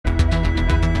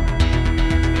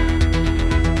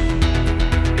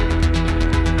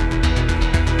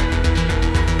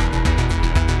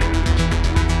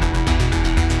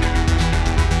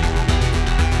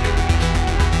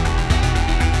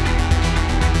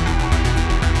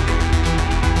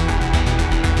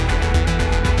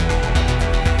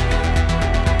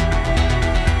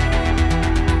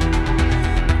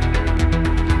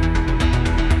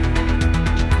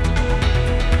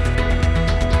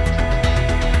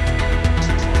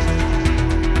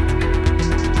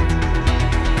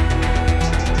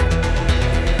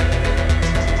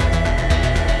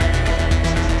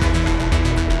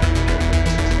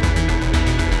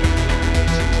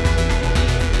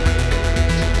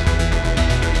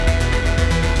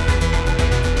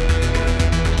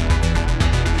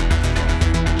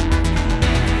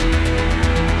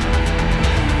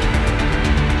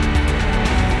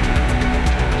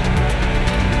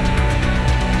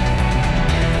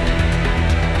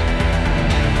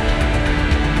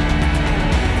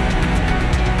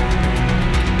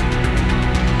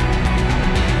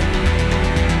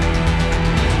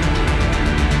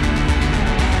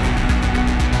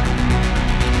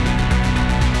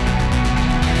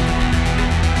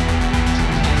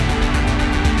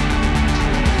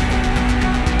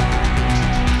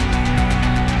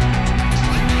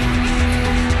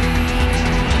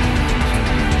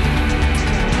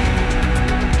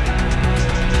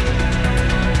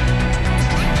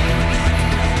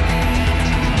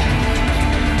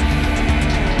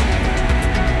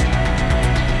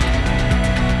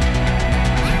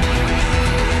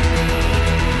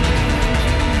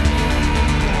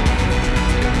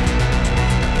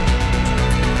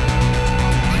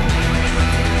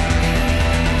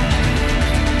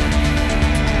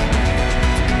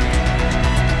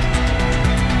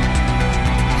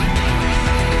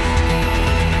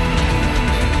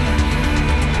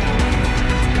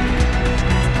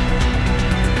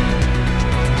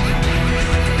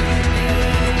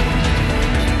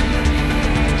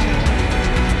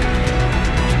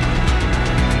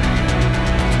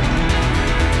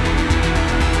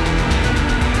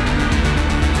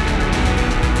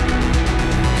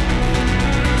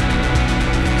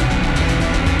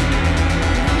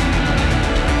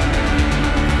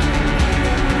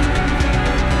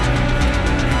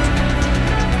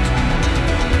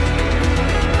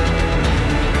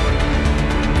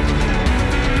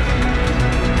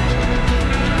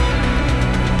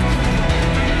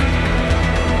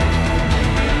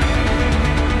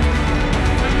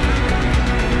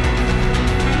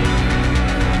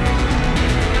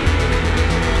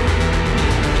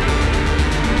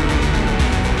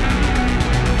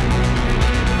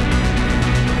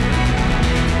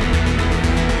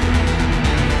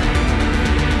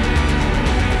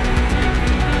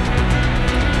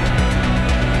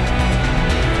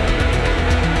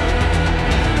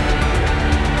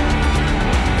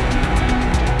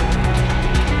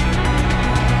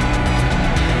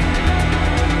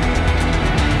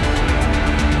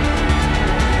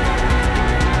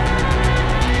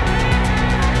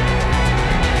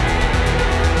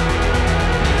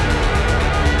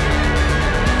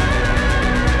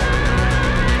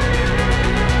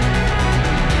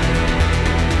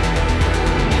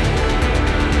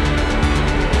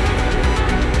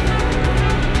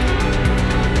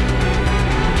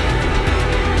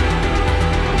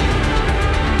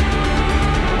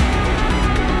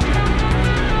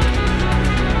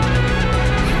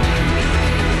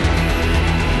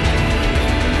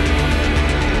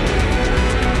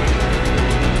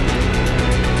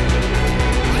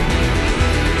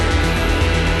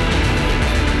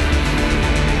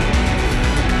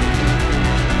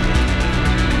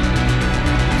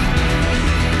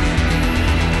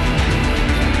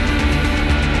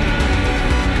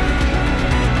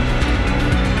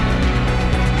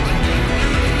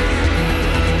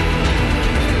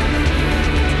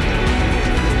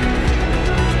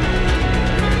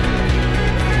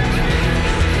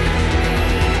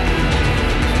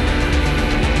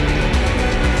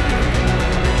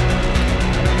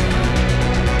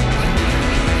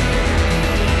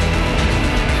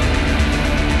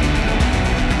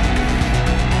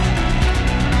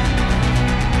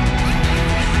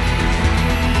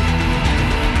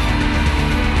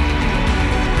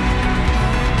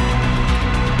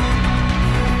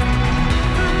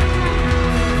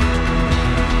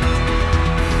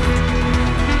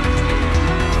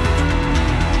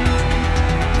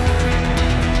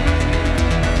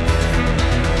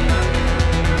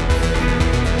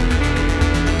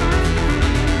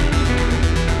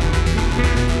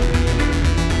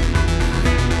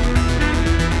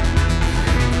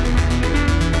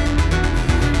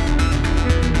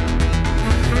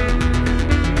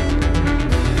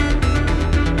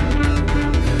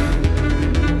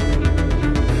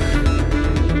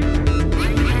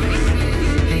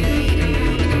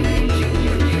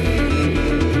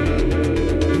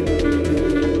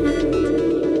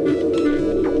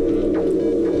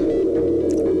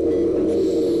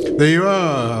There you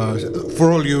are.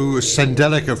 For all you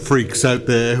Sendelica freaks out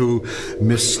there who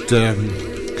missed the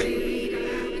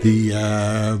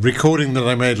recording that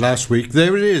I made last week,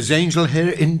 there it is, Angel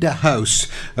Hair in the House,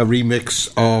 a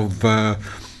remix of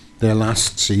their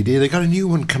last CD. They got a new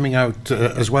one coming out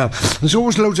as well. There's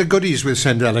always loads of goodies with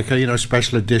Sendelica, you know,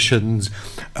 special editions,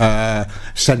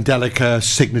 Sendelica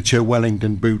signature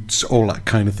Wellington boots, all that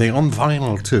kind of thing, on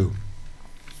vinyl too.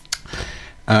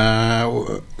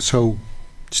 So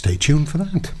stay tuned for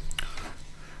that.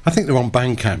 I think they're on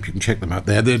Bandcamp. You can check them out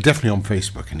there. They're definitely on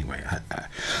Facebook anyway.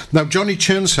 Now, Johnny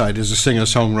Churnside is a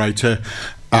singer-songwriter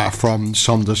from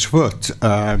Saundersfoot.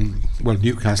 Well,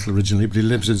 Newcastle originally, but he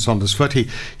lives in Saundersfoot.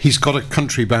 He's got a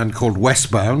country band called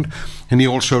Westbound, and he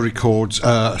also records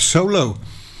solo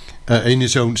in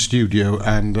his own studio.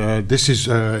 And this is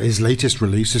his latest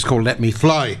release. It's called Let Me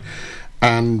Fly.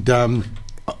 And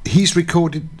he's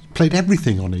played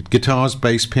everything on it: guitars,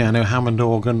 bass, piano, Hammond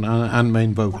organ, and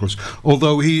main vocals,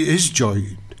 although he is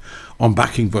joined on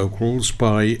backing vocals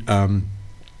by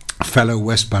fellow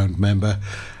Westbound member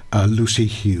Lucy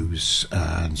Hughes.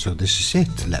 And so this is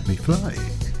it, Let Me Fly.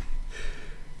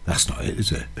 That's not it,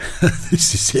 is it?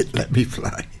 This is it, Let Me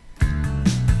Fly.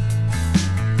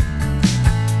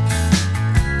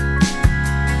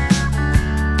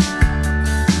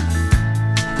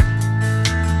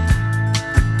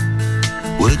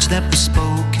 Words that were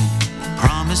spoken,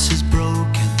 promises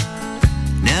broken,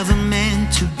 never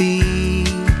meant to be.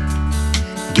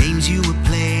 Games you were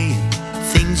playing,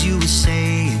 things you were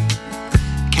saying,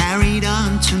 carried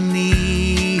on to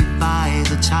me by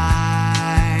the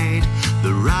tide,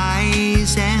 the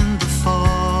rise and the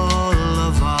fall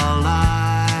of our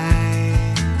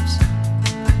lives.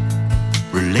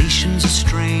 Relations are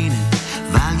straining,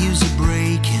 values are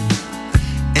breaking,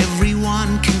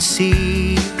 everyone can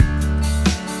see.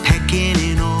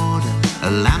 In order, a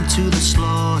lamb to the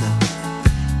slaughter,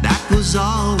 that was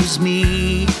always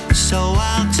me. So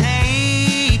I'll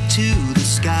take to the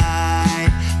sky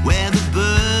where the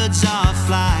birds are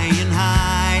flying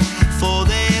high, for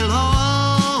they'll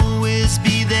always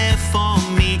be there for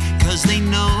me, 'cause they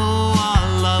know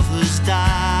our love has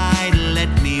died.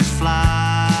 Let me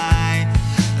fly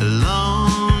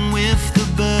along with the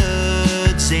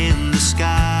birds in the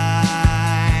sky.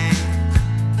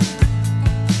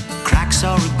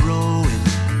 Are growing,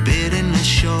 bitterness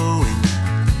showing,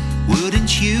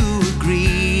 wouldn't you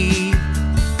agree?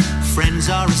 Friends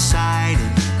are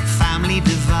residing, family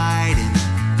dividing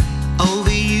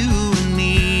over you and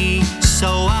me.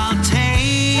 So I'll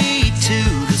take to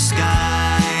the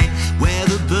sky where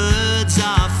the birds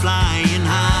are flying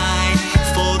high,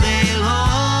 for they'll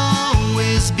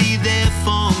always be there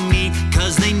for me,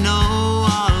 'cause they know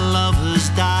our love has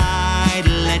died.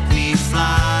 Let me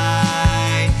fly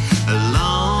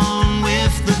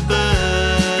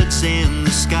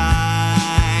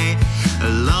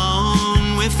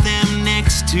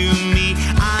to me.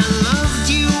 I loved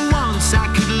you once, I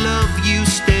could love you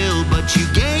still, but you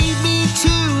gave me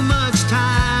too much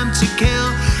time to kill,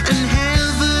 and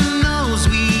heaven knows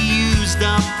we used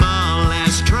up our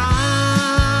last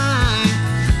try.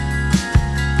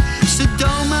 So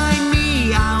don't mind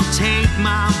me, I'll take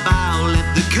my bow,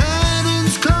 let the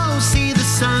curtains close, see the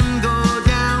sun go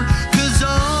down, 'cause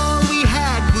all we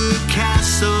had were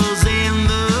castles in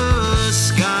the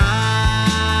sky.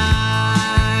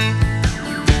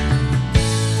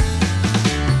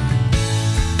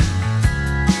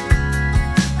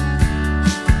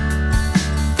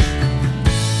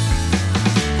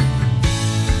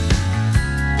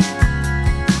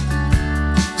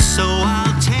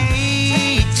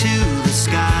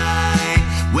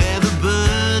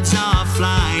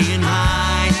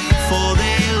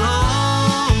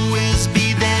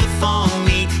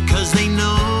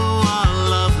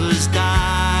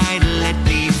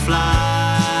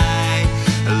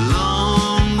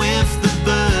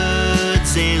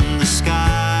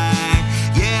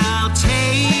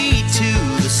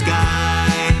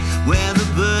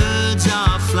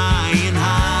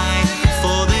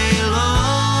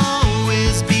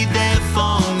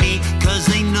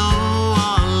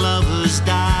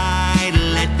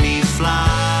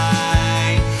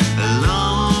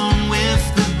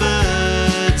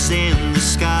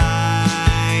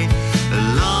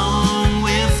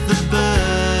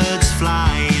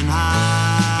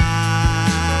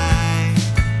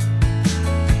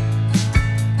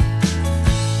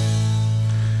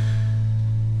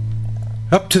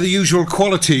 Up to the usual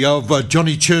quality of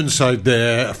Johnny Churnside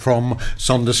there from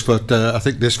Saundersfoot. I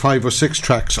think there's 5 or 6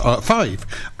 tracks, 5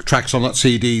 tracks on that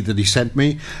CD that he sent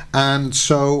me, and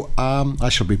so I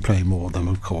shall be playing more of them,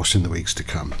 of course, in the weeks to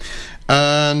come.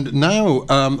 And now,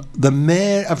 the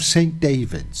Mayor of St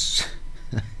David's.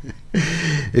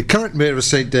 The current Mayor of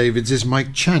St David's is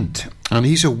Mike Chant, and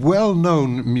he's a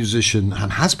well-known musician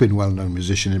and has been a well-known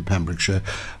musician in Pembrokeshire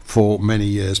for many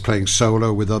years, playing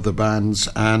solo with other bands,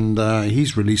 and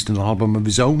he's released an album of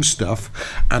his own stuff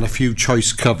and a few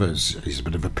choice covers. He's a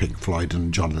bit of a Pink Floyd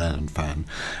and John Lennon fan,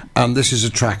 and this is a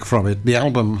track from it. The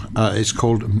album is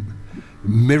called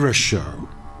Mirror Show.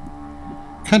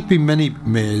 Can't be many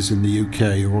mayors in the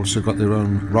UK who also got their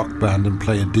own rock band and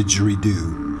play a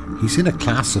didgeridoo. He's in a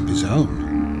class of his own.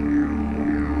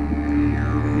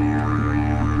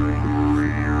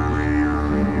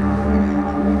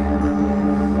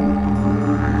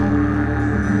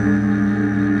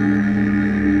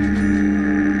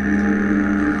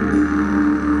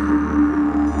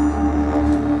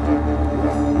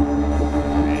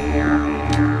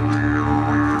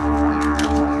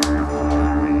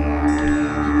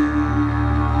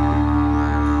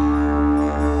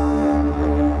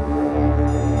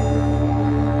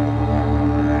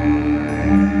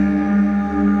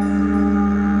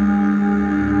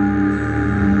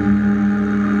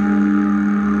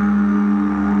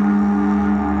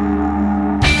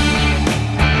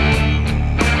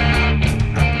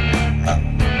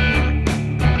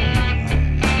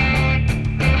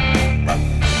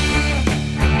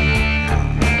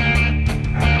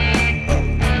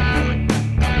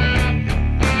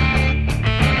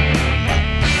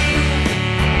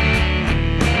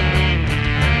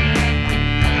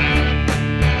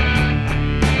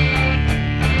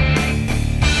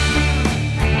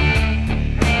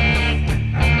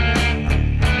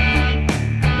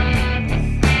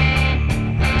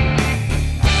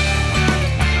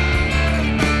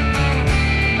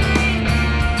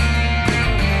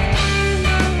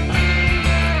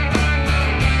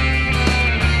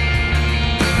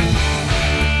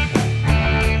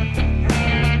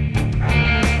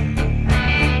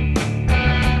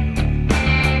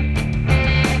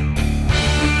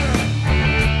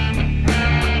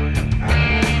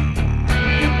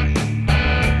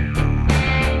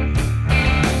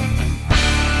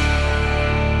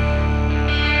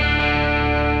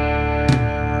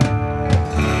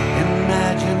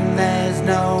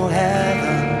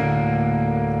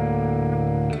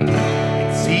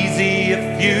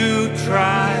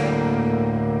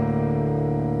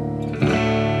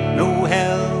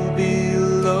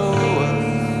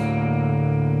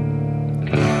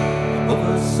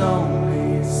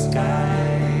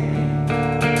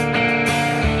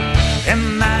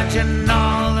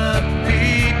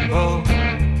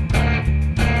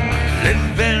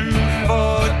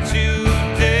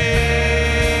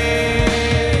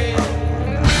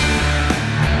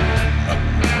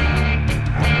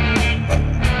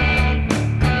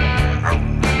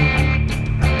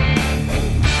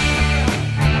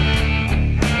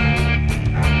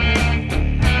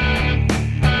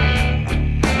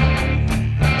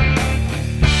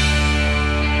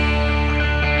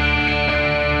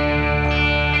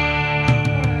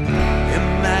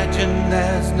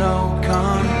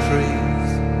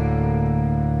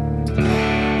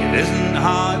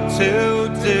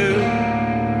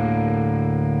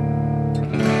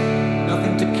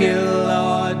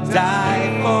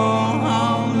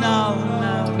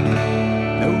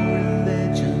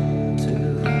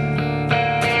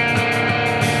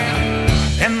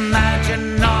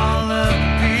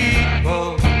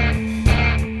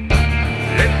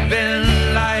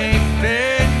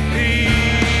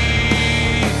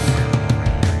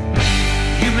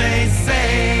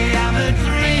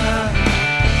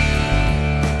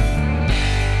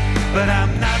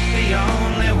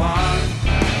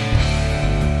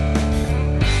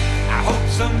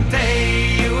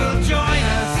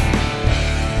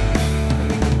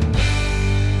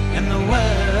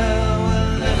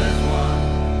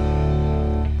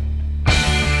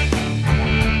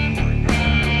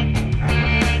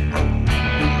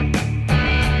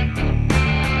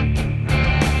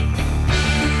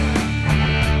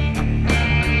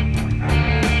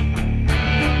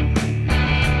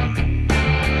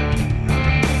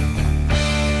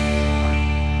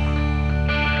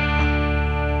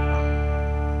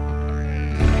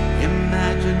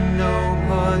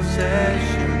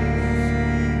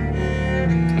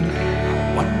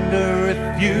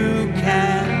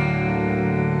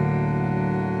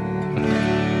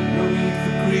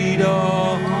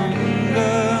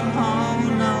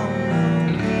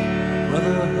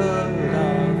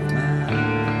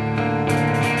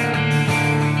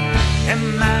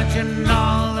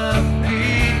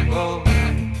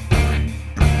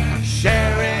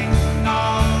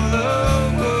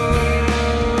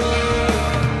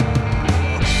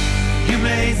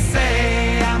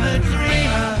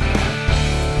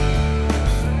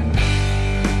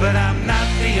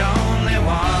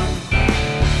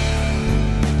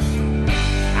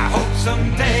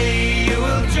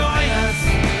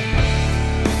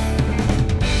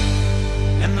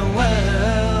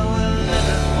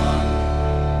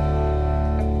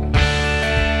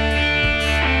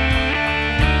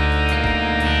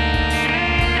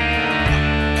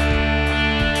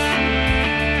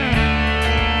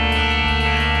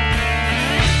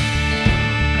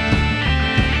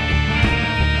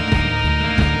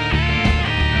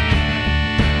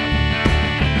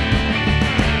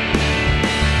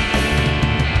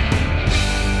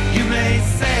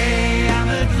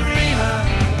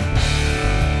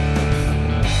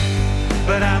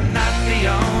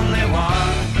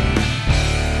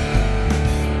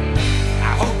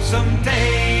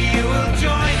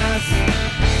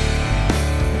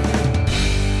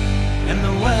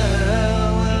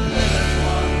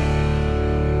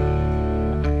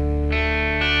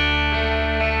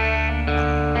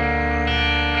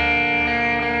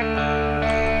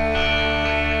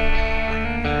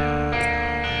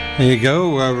 There you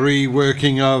go, a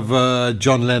reworking of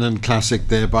John Lennon classic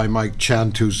there by Mike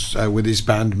Chant, who's with his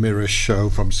band Mirror Show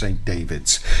from St.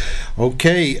 David's.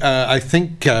 Okay, I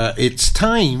think it's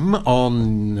time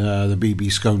on the BB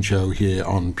Skone Show here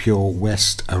on Pure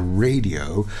West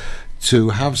Radio to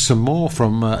have some more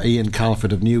from Ian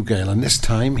Calford of Newgale, and this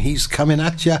time he's coming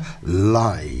at you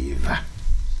live.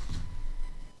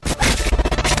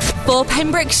 For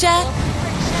Pembrokeshire,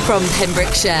 from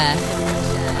Pembrokeshire.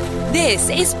 This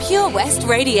is Pure West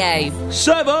Radio.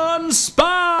 7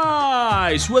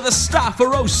 Spice, where the staff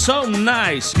are oh so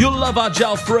nice. You'll love our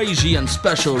jalfrezi and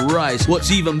special rice.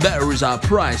 What's even better is our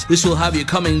price. This will have you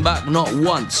coming back not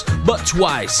once, but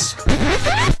twice.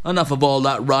 Enough of all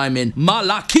that rhyming.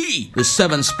 Malaki! The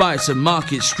 7 Spice of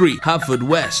Market Street,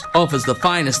 Haverfordwest, offers the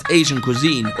finest Asian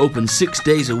cuisine, open 6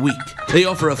 days a week. They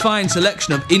offer a fine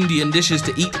selection of Indian dishes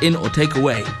to eat in or take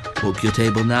away. Book your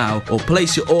table now or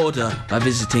place your order by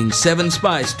visiting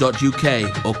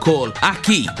 7spice.uk or call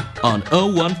Aki on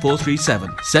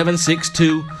 01437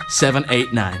 762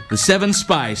 789. The 7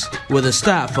 Spice, where the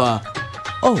staff are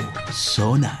oh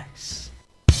so nice.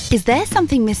 Is there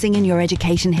something missing in your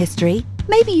education history?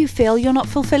 Maybe you feel you're not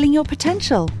fulfilling your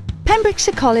potential.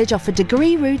 Pembrokeshire College offer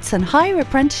degree routes and higher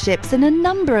apprenticeships in a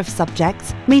number of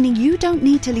subjects, meaning you don't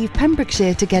need to leave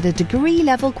Pembrokeshire to get a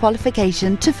degree-level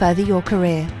qualification to further your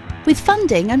career. With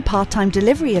funding and part-time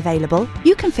delivery available,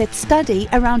 you can fit study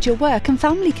around your work and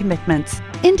family commitments.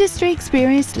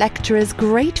 Industry-experienced lecturers,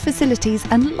 great facilities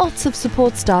and lots of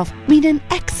support staff mean an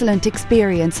excellent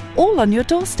experience, all on your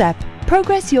doorstep.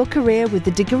 Progress your career with the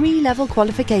degree-level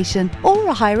qualification or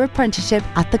a higher apprenticeship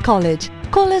at the college.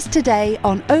 Call us today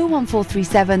on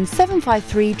 01437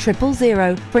 753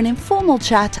 000 for an informal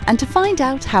chat and to find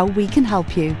out how we can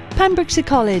help you. Pembrokeshire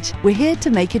College, we're here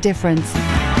to make a difference.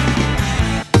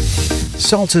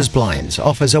 Salters Blinds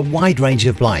offers a wide range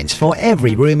of blinds for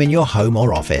every room in your home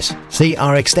or office. See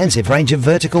our extensive range of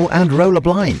vertical and roller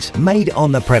blinds made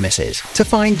on the premises to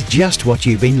find just what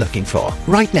you've been looking for.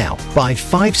 Right now, buy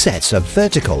 5 sets of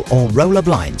vertical or roller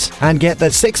blinds and get the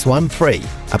 6th one free.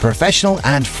 A professional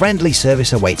and friendly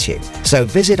service awaits you. So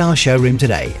visit our showroom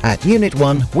today at Unit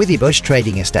 1 Withybush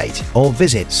Trading Estate or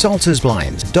visit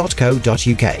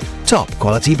saltersblinds.co.uk. Top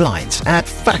quality blinds at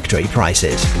factory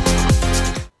prices.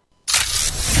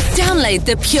 Download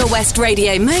the Pure West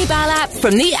Radio mobile app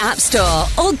from the App Store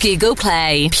or Google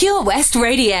Play. Pure West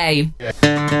Radio.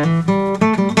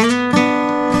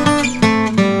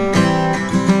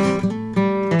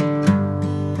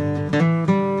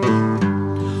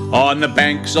 On the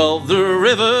banks of the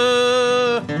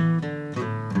river,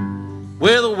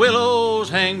 where the willows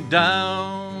hang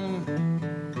down,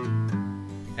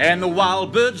 and the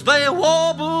wild birds they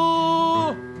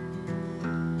warble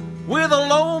with a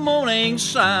low moaning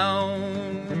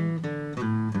sound.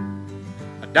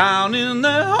 Down in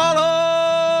the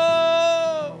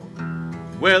hollow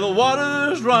where the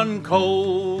waters run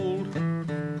cold,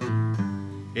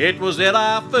 it was that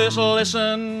I first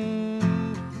listened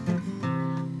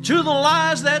to the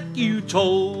lies that you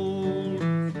told.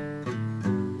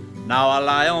 Now I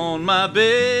lie on my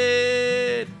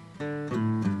bed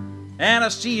and I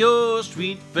see your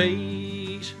sweet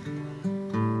face.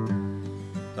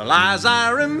 The lies I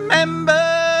remember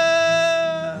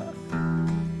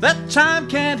that time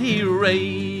can't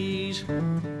erase.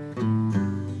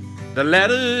 The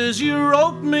letters you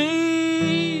wrote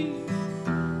me,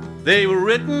 they were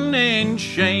written in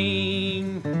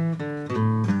shame.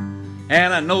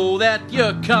 And I know that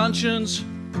your conscience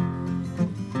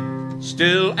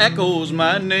still echoes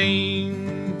my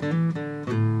name.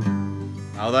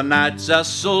 Now the nights are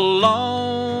so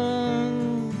long,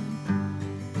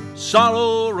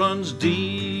 sorrow runs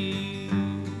deep,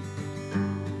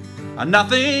 and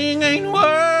nothing ain't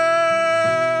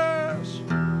worse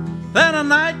than a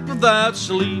night without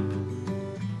sleep.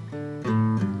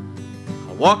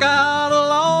 I walk out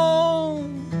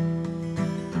alone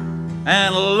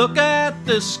and look at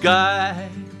the sky,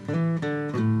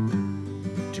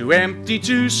 too empty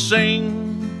to sing,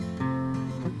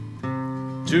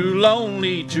 too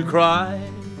lonely to cry.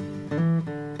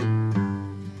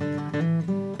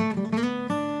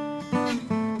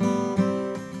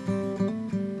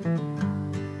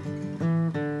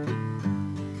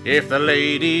 If the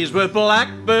ladies were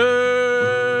blackbirds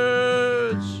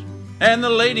and the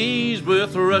ladies were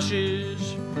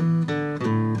thrushes,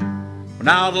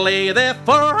 now to lay there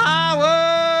for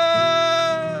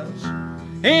hours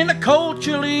in the cold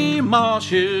chilly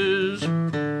marshes.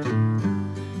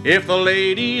 If the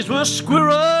ladies were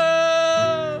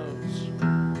squirrels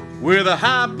with the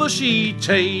high bushy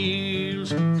tails,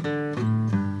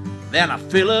 then I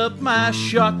fill up my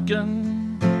shotgun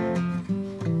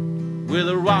with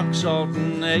a rock salt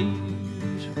and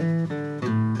nails.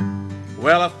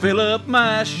 Well, I fill up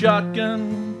my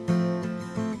shotgun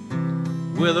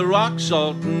with a rock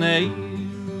salt and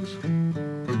nails.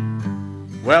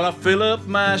 Well, I fill up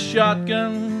my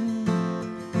shotgun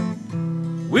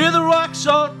with a rock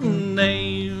salt and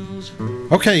nails.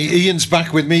 Okay, Ian's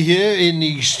back with me here in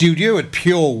the studio at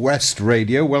Pure West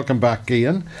Radio. Welcome back,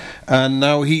 Ian. And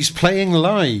now he's playing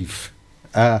live.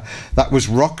 That was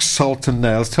Rock, Salt and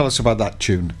Nails. Tell us about that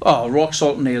tune. Oh, Rock,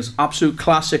 Salt and Nails, absolute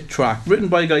classic track, written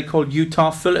by a guy called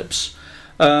Utah Phillips.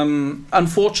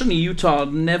 Unfortunately, Utah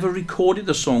never recorded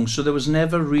the song, so there was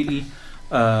never really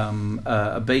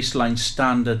a baseline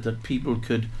standard that people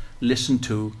could listen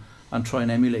to and try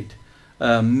and emulate.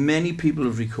 Many people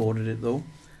have recorded it though,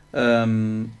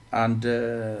 and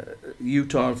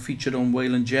Utah featured on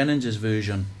Waylon Jennings'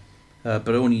 version, but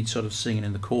only sort of singing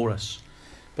in the chorus.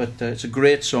 But it's a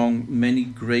great song. Many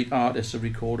great artists have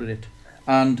recorded it,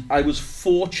 and I was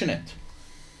fortunate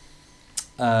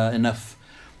enough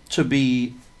to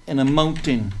be in a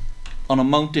mountain, on a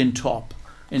mountain top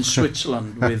in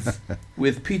Switzerland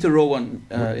with Peter Owen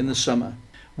in the summer.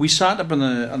 We sat up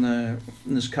in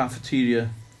this cafeteria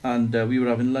and we were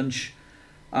having lunch,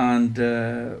 and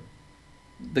the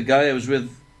guy I was with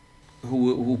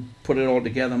who put it all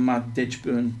together, Matt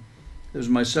Ditchburn, there was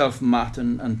myself, Matt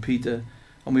and Peter,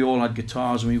 and we all had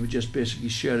guitars and we were just basically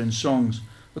sharing songs.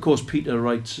 Of course, Peter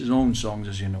writes his own songs,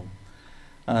 as you know,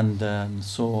 and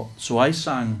so I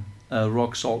sang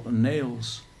Rock, Salt and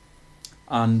Nails,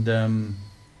 and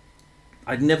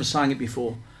I'd never sang it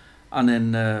before, and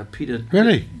then Peter...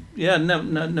 Really? Yeah,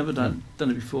 never done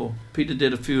it before. Peter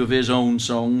did a few of his own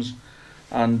songs,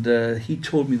 and he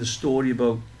told me the story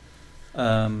about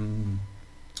the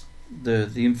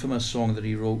infamous song that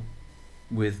he wrote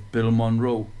with Bill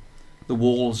Monroe, The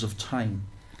Walls of Time.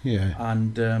 Yeah.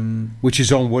 And which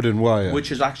is on Wood and Wire.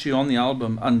 Which is actually on the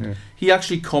album, and he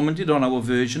actually commented on our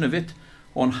version of it,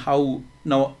 on how...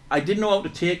 Now, I didn't know how to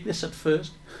take this at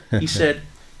first. He said,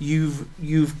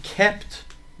 you've kept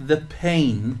the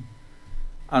pain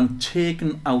and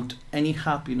taken out any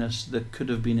happiness that could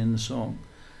have been in the song.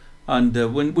 And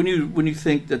when you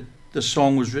think that the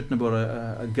song was written about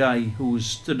a guy who was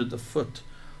stood at the foot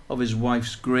of his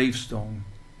wife's gravestone,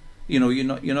 you know, you're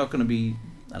not going to be,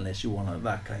 unless you want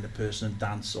that kind of person and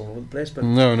dance all over the place. But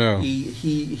no.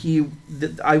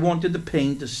 I wanted the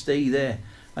pain to stay there.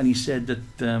 And he said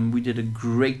that we did a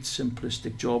great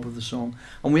simplistic job of the song,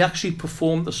 and we actually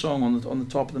performed the song on the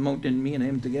top of the mountain, me and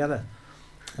him together,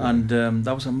 and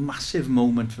that was a massive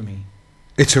moment for me.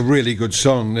 It's a really good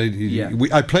song. Yeah.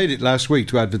 I played it last week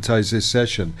to advertise this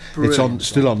session. Brilliant it's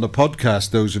still on the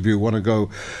podcast. Those of you who want to go.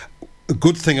 A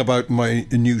good thing about my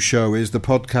new show is the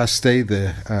podcast stay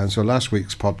there, and so last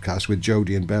week's podcast with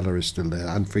Jodie and Bella is still there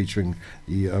and featuring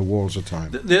the Walls of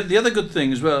Time. The other good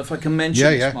thing as well, if I can mention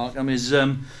this, Malcolm, is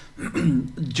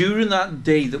during that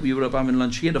day that we were up having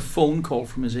lunch, he had a phone call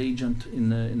from his agent in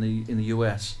the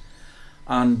US,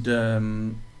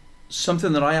 and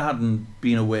something that I hadn't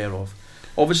been aware of.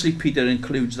 Obviously, Peter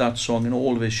includes that song in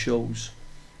all of his shows,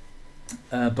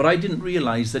 but I didn't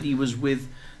realise that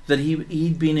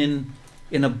he'd been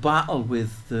in a battle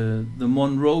with the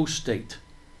Monroe state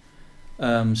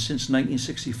since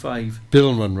 1965.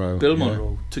 Bill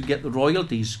Monroe, to get the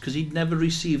royalties, because he'd never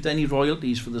received any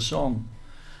royalties for the song,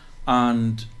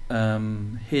 and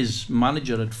his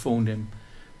manager had phoned him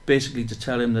basically to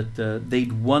tell him that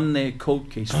they'd won their court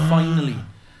case finally,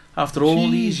 after all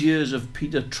these years of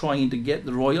Peter trying to get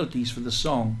the royalties for the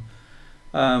song.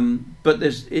 But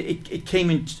it came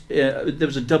in. There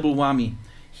was a double whammy.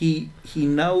 He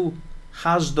now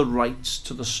has the rights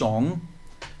to the song,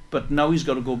 but now he's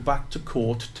got to go back to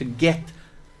court to get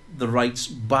the rights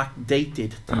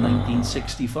backdated to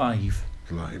 1965.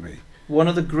 Blimey. One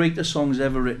of the greatest songs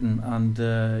ever written, and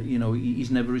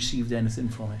he's never received anything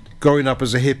from it. Growing up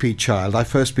as a hippie child, I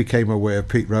first became aware of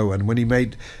Pete Rowan when he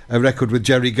made a record with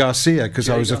Jerry Garcia, because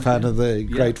I was a fan of the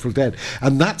Grateful Dead,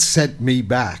 and that sent me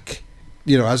back.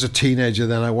 You know, as a teenager,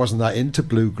 then I wasn't that into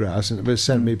bluegrass, and it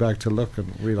sent me back to look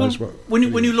and realise when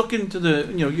you look into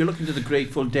you look into the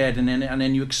Grateful Dead, and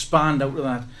then you expand out of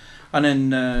that, and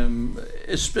then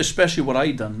especially what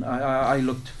I done, I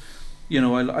looked,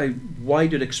 I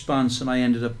widened expanse, and I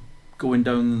ended up going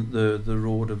down the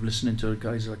road of listening to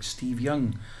guys like Steve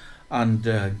Young and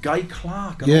Guy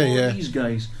Clark and all these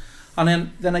guys,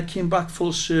 and then I came back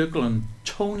full circle, and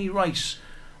Tony Rice,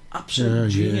 absolute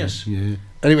genius. Yeah.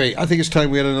 Anyway, I think it's time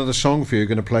we had another song for you. You're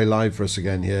going to play live for us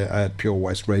again here at Pure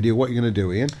West Radio. What are you going to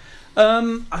do, Ian?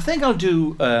 I think I'll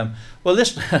do.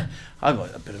 This I've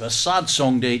got a bit of a sad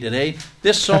song day today.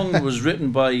 This song was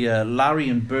written by Larry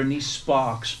and Bernice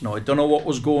Sparks. Now I don't know what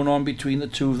was going on between the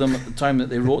two of them at the time that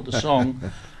they wrote the song,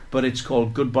 but it's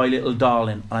called "Goodbye Little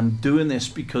Darling." I'm doing this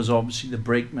because obviously the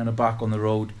Brakemen are back on the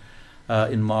road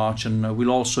in March, and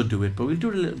we'll also do it, but we'll do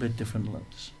it a little bit different.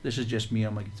 This is just me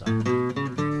on my guitar.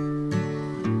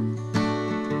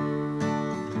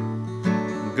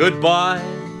 Goodbye,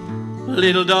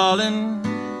 little darling,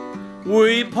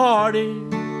 we parted.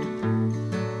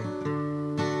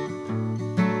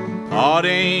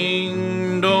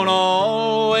 Parting don't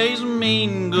always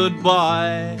mean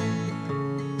goodbye.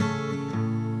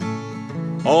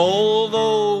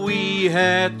 Although we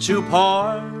had to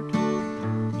part,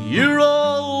 you're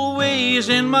always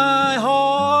in my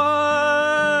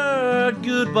heart.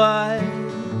 Goodbye,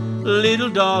 little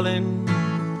darling,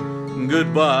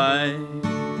 goodbye.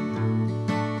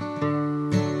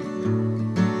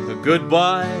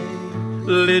 Goodbye,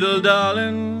 little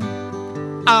darling,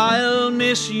 I'll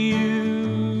miss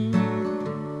you.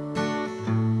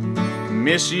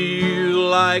 Miss you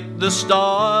like the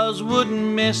stars would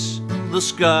miss the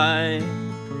sky.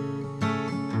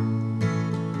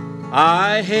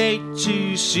 I hate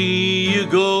to see you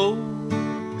go,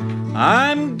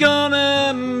 I'm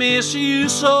gonna miss you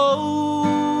so.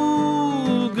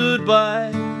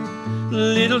 Goodbye,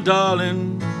 little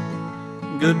darling,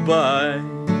 goodbye.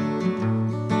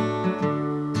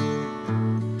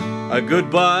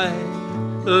 Goodbye,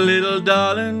 little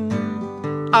darling,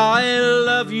 I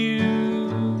love you.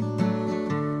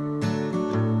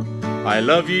 I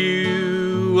love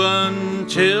you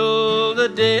until the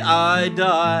day I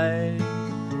die.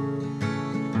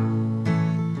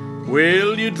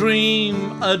 Will you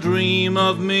dream a dream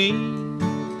of me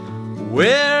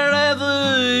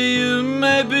wherever you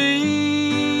may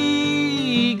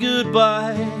be?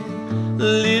 Goodbye,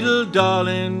 little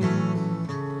darling,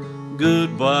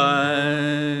 goodbye.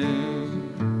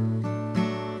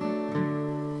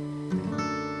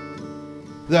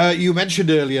 You mentioned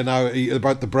earlier now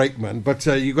about the Brakemen, but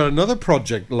you've got another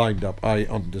project lined up, I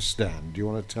understand. Do you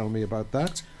want to tell me about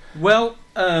that? Well,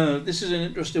 this is an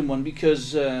interesting one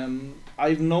because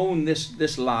I've known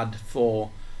this lad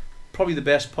for probably the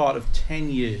best part of 10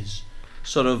 years,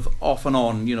 sort of off and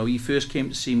on. You know, he first came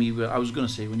to see me. I was going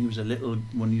to say when he was a little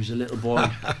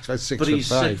boy, but he's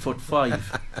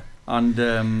 6'5".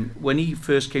 And when he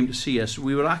first came to see us,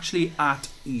 we were actually at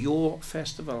your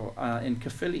festival in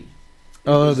Caerphilly.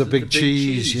 Oh, the big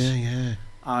cheese, yeah.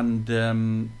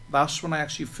 And that's when I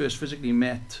actually first physically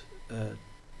met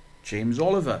James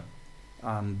Oliver.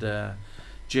 And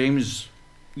James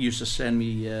used to send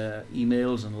me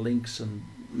emails and links and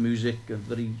music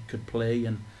that he could play.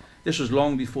 And this was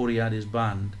long before he had his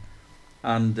band.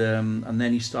 And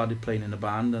then he started playing in a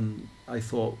band. And I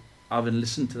thought, having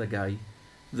listened to the guy,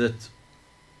 that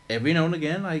every now and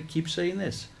again I keep saying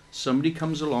this, somebody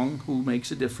comes along who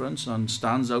makes a difference and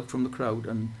stands out from the crowd,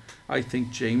 and I think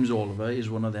James Oliver is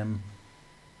one of them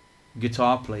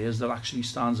guitar players that actually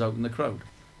stands out in the crowd.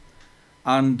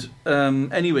 And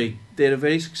anyway, they're a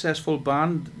very successful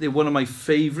band. They're one of my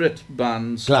favourite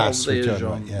bands. Glass, of their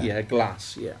genre. Yeah,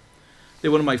 Glass, yeah. They're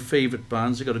one of my favourite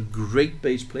bands. They've got a great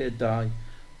bass player, Di.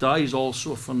 Di is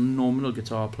also a phenomenal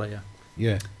guitar player.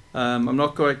 Yeah. I'm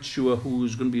not quite sure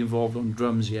who's going to be involved on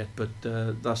drums yet, but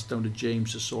that's down to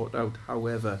James to sort out.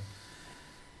 However,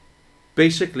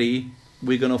 basically,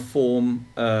 we're going to form...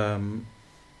 the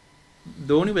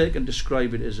only way I can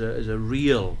describe it is a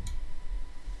real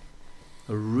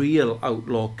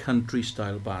outlaw country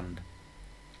style band.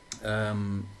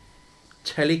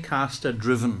 Telecaster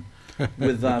driven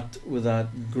with that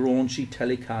graunchy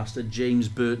Telecaster James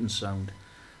Burton sound.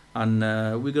 And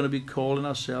we're going to be calling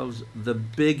ourselves the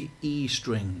Big E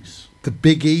Strings. The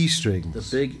Big E Strings?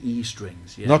 The Big E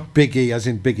Strings, yeah. Not Big E as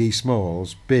in Big E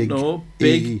Smalls. Big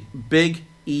Big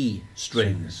E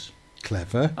Strings.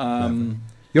 Clever.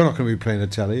 You're not going to be playing a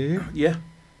telly, are you? Yeah.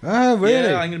 Oh,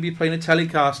 really? Yeah, I'm going to be playing a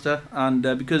Telecaster. And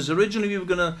because originally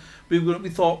we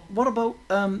thought, what about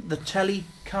the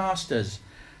Telecasters?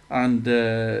 And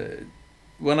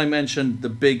when I mentioned the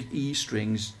Big E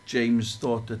Strings, James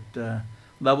thought that...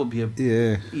 that would be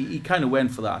He kind of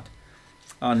went for that,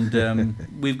 and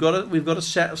we've got a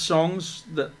set of songs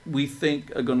that we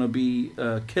think are going to be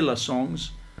killer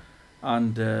songs,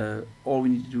 and all we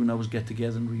need to do now is get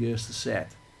together and rehearse the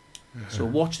set. So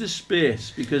watch this space,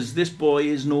 because this boy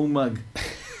is no mug.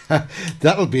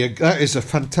 That is a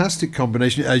fantastic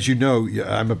combination. As you know,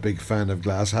 I'm a big fan of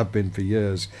Glass, have been for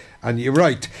years. And you're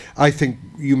right. I think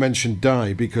you mentioned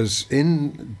Di, because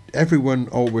everyone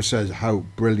always says how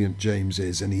brilliant James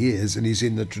is, and he is, and he's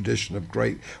in the tradition of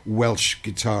great Welsh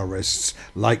guitarists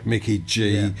like Mickey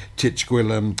G, Titch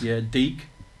Gwilym, Deek,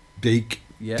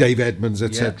 Dave Edmonds,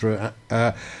 etc.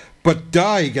 But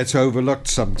Di gets overlooked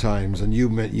sometimes, and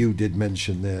you did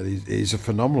mention there he's a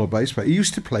phenomenal bass player. He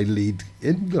used to play lead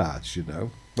in Glass,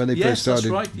 when they first started.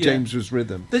 That's right, James was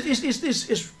rhythm.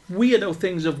 It's weird how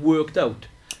things have worked out,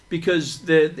 because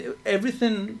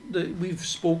everything that we've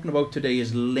spoken about today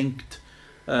is linked.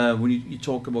 When you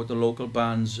talk about the local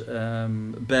bands,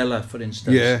 Bella, for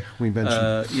instance. Yeah, we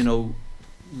mentioned.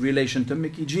 Relation to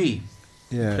Mickey G.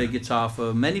 Yeah. Play guitar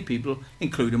for many people,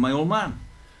 including my old man.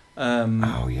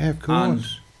 Of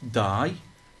course. And Di,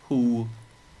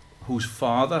 whose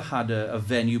father had a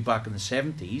venue back in the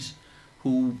 70s,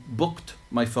 who booked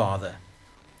my father.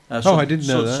 I didn't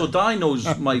know that. So Di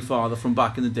knows my father from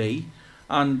back in the day.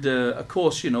 And, of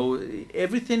course,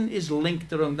 everything is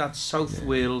linked around that South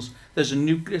Wales. There's a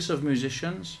nucleus of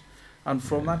musicians. And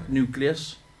from that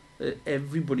nucleus,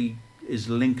 everybody is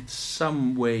linked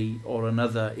some way or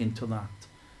another into that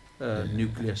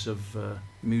nucleus of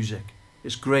music.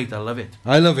 It's great. I love it.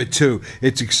 I love it too.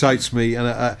 It excites me, and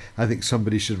I think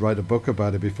somebody should write a book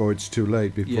about it before it's too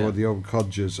late, before the old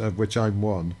codgers, of which I'm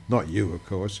one, not you, of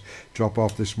course, drop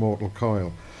off this mortal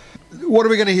coil. What are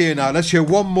we going to hear now? Let's hear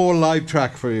one more live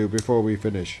track for you before we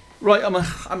finish. Right, I'm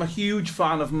a huge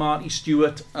fan of Marty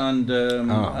Stewart and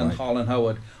Harlan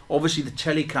Howard. Obviously, the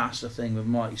Telecaster thing with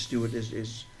Marty Stewart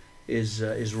is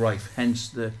rife. Hence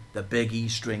the big E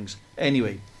strings.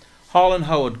 Anyway, Harlan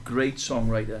Howard, great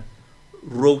songwriter,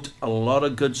 wrote a lot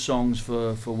of good songs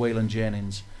for Waylon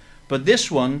Jennings, but this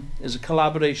one is a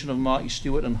collaboration of Marty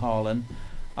Stewart and Harlan,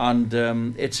 and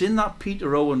it's in that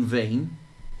Peter Owen vein,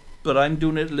 but I'm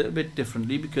doing it a little bit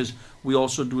differently because we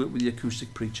also do it with the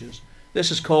Acoustic Preachers.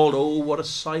 This is called Oh What a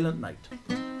Silent Night.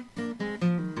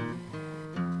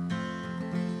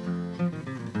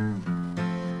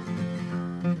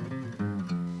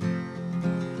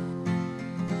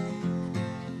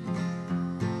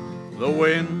 The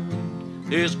wind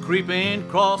is creeping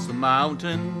across the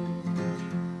mountain.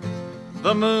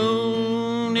 The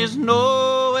moon is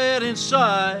nowhere in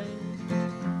sight.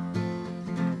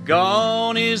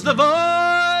 Gone is the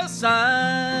voice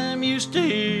I'm used to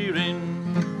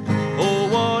hearing. Oh,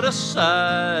 what a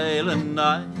silent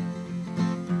night.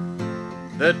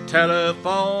 The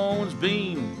telephone's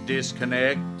been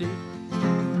disconnected,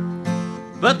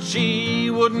 but she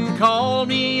wouldn't call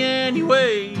me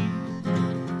anyway.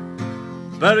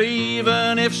 But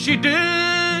even if she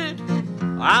did,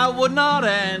 I would not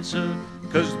answer,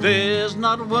 'cause there's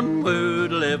not one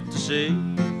word left to say.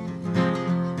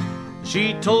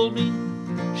 She told me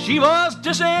she was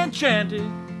disenchanted.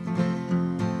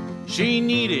 She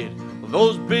needed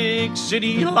those big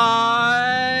city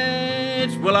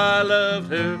lights. Well, I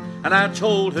loved her and I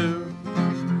told her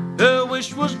her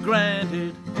wish was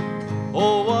granted.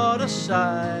 Oh, what a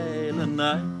silent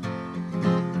night.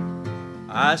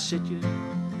 I sit here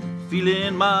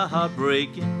feeling my heart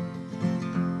breaking.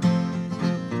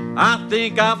 I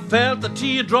think I felt the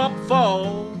teardrop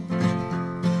fall.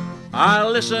 I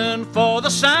listen for the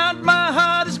sound my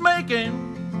heart is making.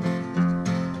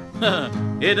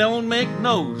 It don't make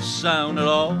no sound at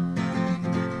all.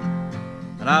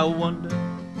 And I wonder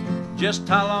just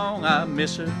how long I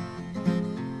miss her.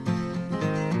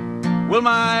 Will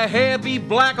my hair be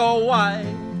black or white?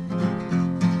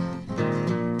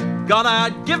 God,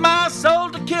 I'd give my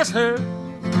soul to kiss her.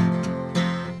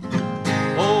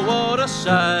 Oh, what a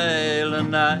silent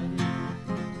night.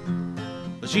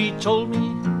 She told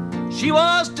me she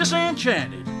was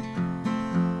disenchanted.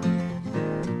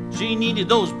 She needed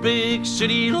those big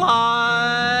city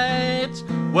lights.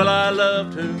 Well, I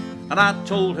loved her and I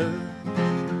told her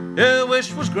her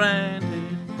wish was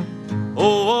granted.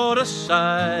 Oh, what a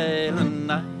silent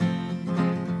night.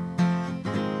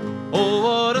 Oh,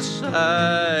 what a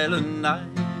silent night.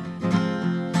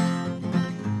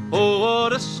 Oh,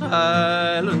 what a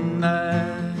silent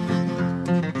night.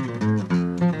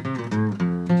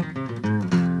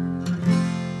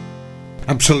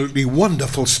 Absolutely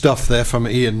wonderful stuff there from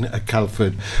Ian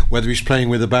Calford. Whether he's playing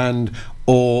with a band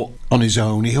or on his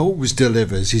own, he always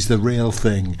delivers. He's the real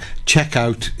thing. Check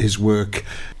out his work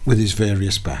with his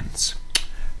various bands.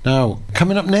 Now,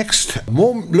 coming up next,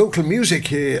 more local music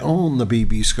here on the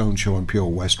BB Skone Show on Pure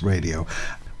West Radio.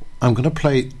 I'm going to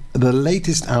play the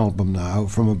latest album now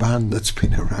from a band that's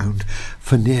been around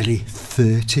for nearly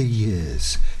 30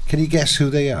 years. Can you guess who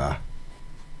they are?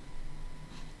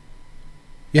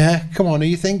 Yeah, come on, are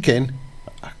you thinking?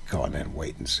 Go on then,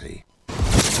 wait and see.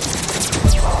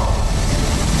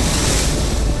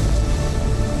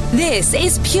 This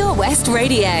is Pure West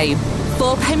Radio.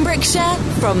 For Pembrokeshire,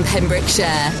 from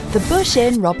Pembrokeshire. The Bush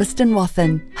Inn, Robeston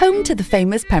Wathen, home to the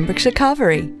famous Pembrokeshire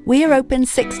Carvery. We are open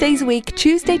 6 days a week,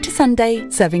 Tuesday to Sunday,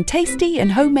 serving tasty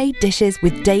and homemade dishes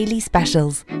with daily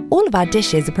specials. All of our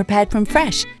dishes are prepared from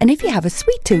fresh, and if you have a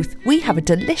sweet tooth, we have a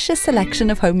delicious selection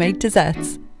of homemade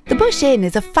desserts. The Bush Inn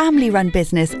is a family-run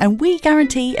business and we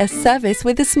guarantee a service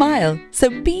with a smile. So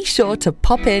be sure to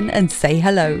pop in and say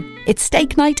hello. It's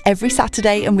steak night every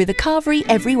Saturday and with a carvery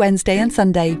every Wednesday and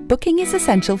Sunday. Booking is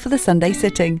essential for the Sunday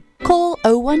sitting. Call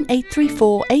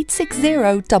 01834 860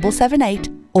 778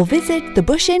 or visit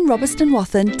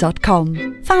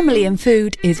thebushinnrobestonwathen.com. Family and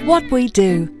food is what we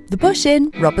do. The Bush Inn,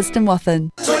 Robeston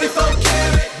Wathen.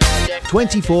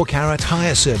 24 Carat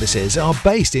Hire Services are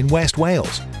based in West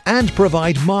Wales and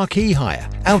provide marquee hire,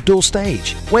 outdoor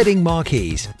stage, wedding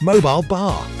marquees, mobile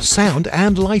bar, sound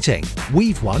and lighting.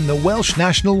 We've won the Welsh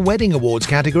National Wedding Awards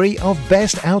category of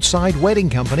Best Outside Wedding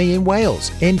Company in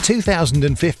Wales in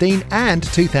 2015 and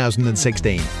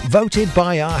 2016, voted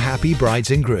by our happy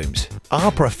brides and grooms.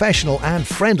 Our professional and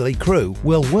friendly crew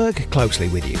will work closely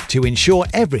with you to ensure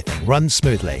everything runs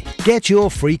smoothly. Get your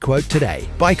free quote today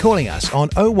by calling us on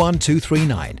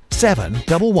 01239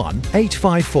 711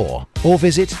 854 or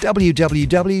visit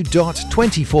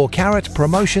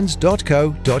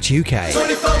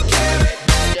www.24caratpromotions.co.uk.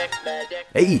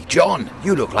 Hey, John,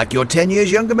 you look like you're 10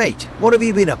 years younger, mate. What have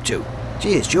you been up to?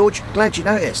 Cheers, George. Glad you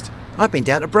noticed. I've been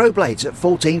down to Broblades at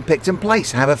 14 Picton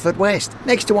Place, Haverfordwest,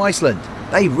 next to Iceland.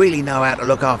 They really know how to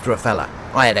look after a fella.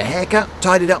 I had a haircut,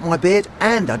 tidied up my beard,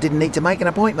 and I didn't need to make an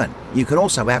appointment. You can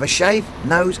also have a shave,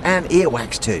 nose and ear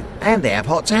wax too. And they have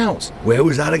hot towels. Where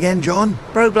was that again, John?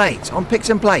 Broblades on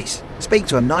Picton Place. Speak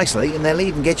to them nicely and they'll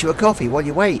even get you a coffee while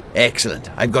you wait. Excellent.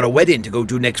 I've got a wedding to go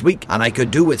to next week and I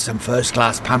could do with some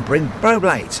first-class pampering.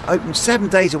 Broblades, open 7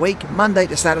 days a week, Monday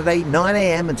to Saturday, 9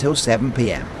 a.m. until 7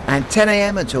 p.m. and 10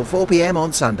 a.m. until 4 p.m.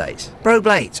 on Sundays.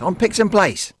 Broblades on Picton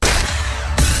Place.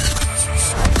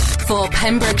 For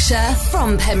Pembrokeshire,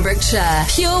 from Pembrokeshire,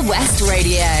 Pure West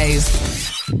Radio.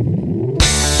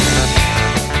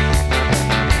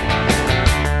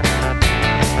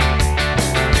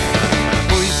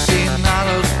 Nawr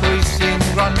a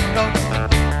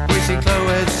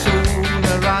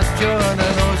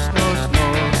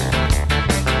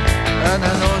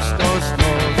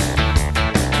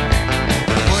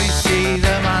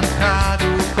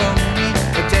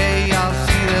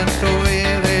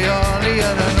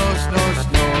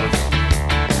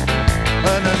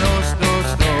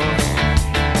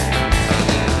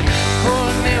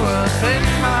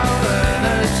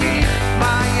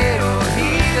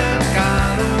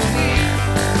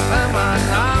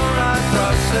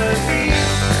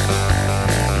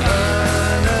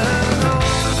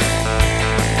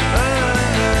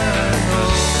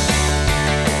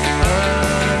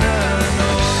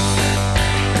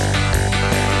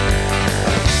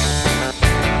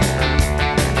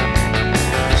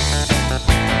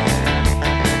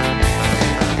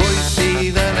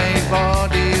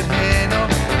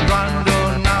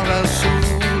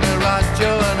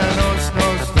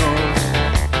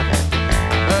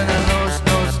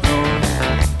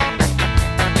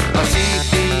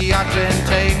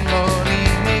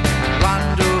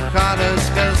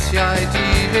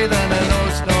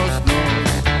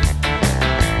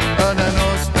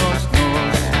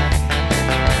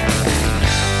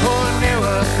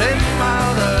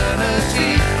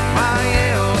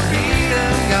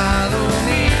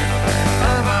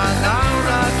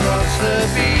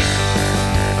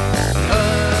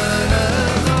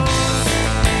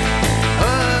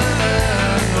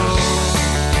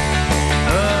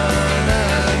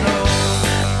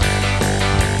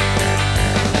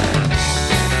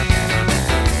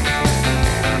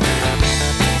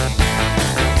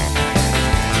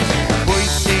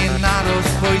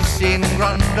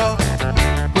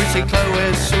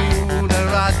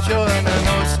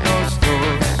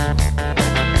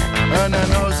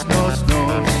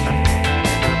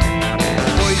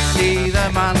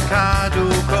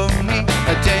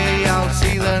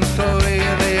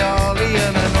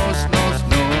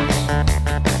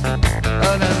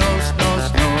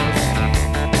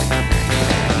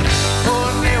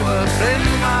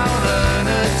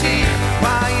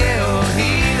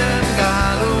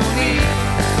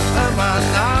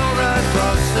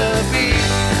y byd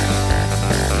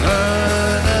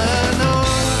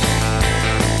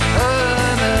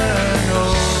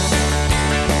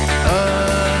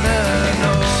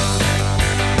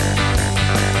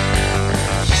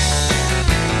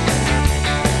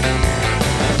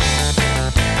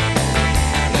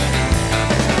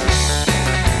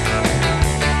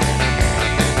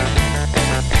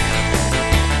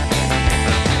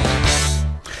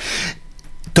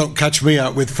Don't catch me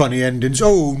out with funny endings.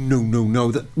 Oh,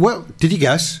 no. Well, did you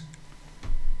guess?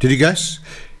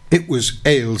 It was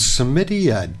Ailsa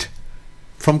Midiad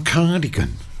from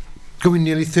Cardigan. Going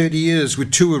nearly 30 years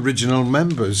with two original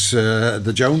members,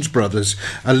 the Jones brothers.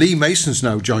 Lee Mason's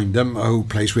now joined them, who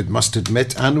plays with Mustard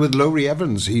Mitt, and with Lowry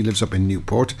Evans. He lives up in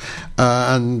Newport.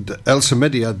 And Ailsa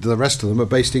Midiad, the rest of them, are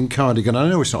based in Cardigan. I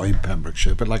know it's not in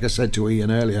Pembrokeshire, but like I said to Ian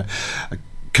earlier,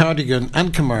 Cardigan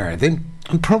and Carmarthen,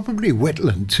 and probably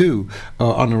Whitland too,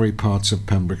 are honorary parts of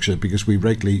Pembrokeshire, because we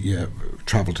regularly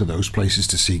travel to those places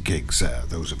to see gigs,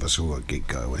 those of us who are gig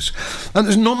goers. And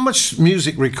there's not much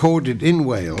music recorded in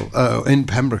in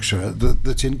Pembrokeshire,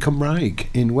 that's in Cymraeg,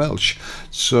 in Welsh.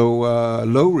 So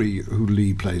Lowry, who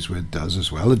Lee plays with, does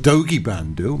as well. The Dogie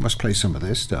Band must play some of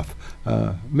their stuff.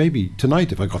 Maybe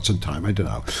tonight if I got some time, I don't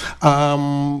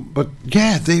know. But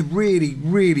yeah, they're really,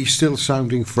 really still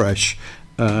sounding fresh.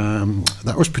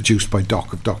 That was produced by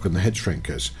Doc of Doc and the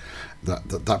Headshrinkers.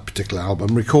 That particular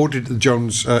album, recorded at the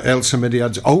Jones Ailsa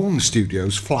Midiad's own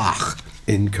studios, Flach,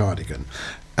 in Cardigan.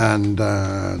 And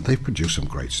they've produced some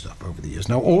great stuff over the years.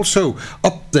 Now, also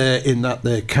up there in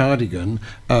their Cardigan,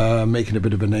 making a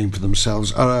bit of a name for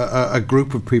themselves, are a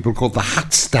group of people called the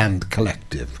Hat Stand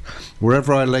Collective.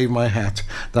 Wherever I lay my hat,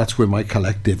 that's where my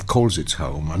collective calls its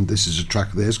home. And this is a track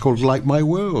of theirs called Like My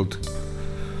World.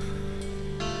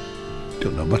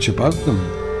 Don't know much about them.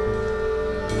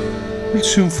 We'll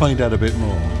soon find out a bit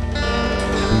more.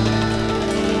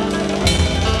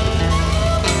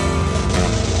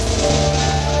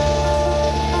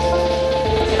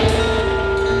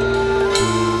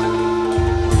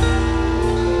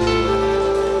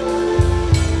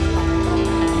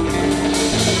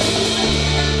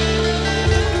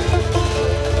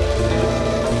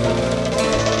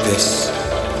 This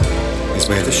is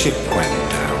where the ship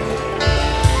went down.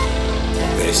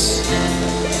 This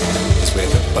is where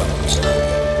the bones go.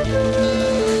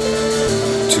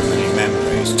 Too many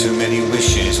memories, too many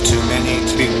wishes, too many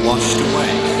to be washed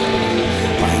away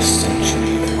by a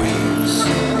century of waves.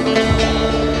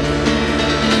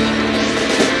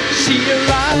 She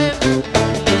arrived,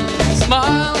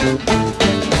 smiled,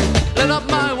 lit up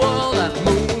my world and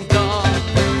moved on.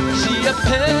 She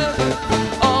appeared,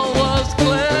 all was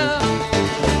clear,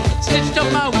 stitched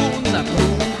up my wounds and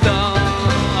moved on.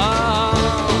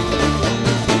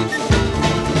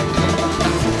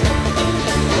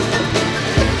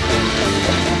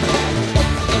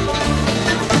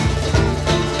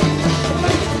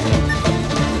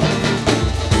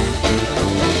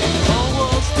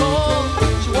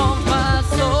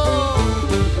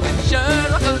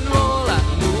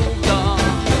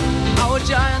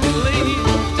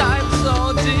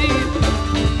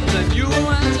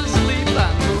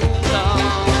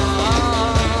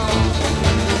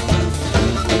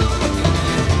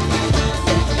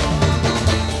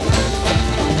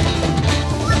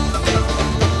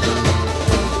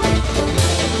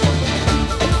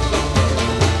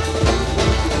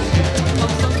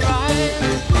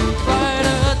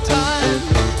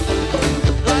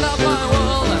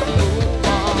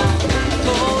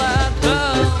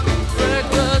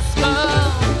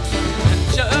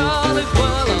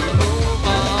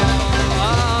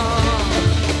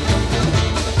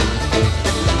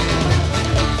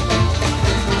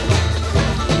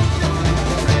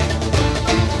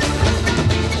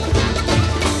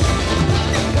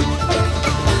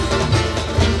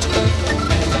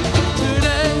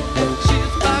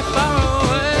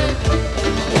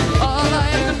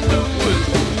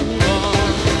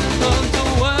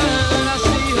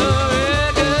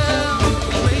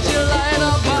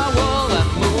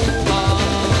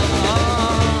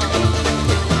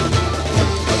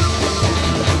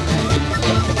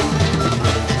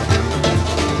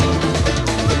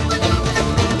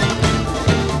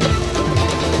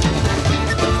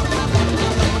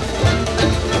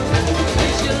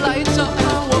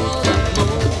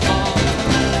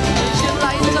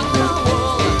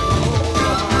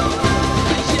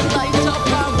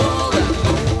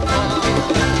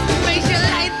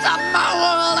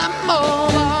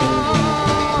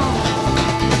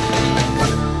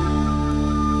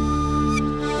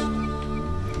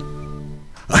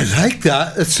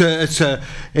 That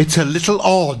it's a little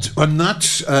odd, and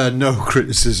that's no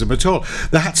criticism at all.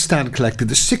 The Hat Stand Collective,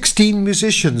 there's 16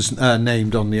 musicians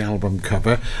named on the album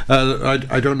cover.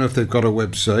 I don't know if they've got a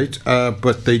website,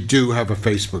 but they do have a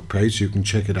Facebook page. You can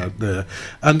check it out there.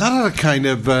 And that had a kind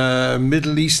of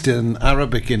Middle Eastern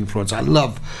Arabic influence. I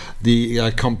love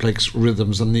the complex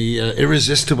rhythms and the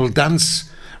irresistible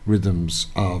dance rhythms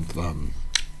of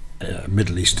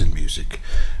Middle Eastern music.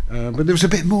 But there was a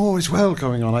bit more as well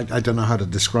going on. I don't know how to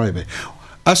describe it.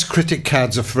 Us critic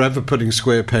cads are forever putting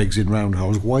square pegs in round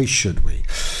holes. Why should we?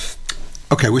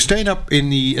 Okay, we're staying up in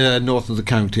the north of the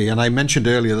county, and I mentioned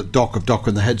earlier that Doc of Doc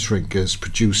and the Headshrinkers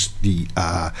produced the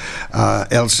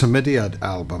El Samidiad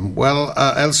album. Well,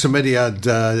 El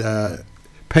Samidiad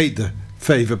paid the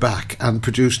favour back and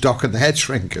produced Doc and the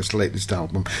Headshrinkers' latest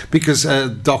album, because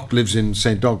Doc lives in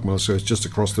St Dogmell, so it's just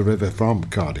across the river from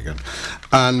Cardigan,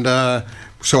 and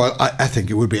so I think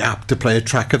it would be apt to play a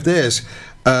track of theirs.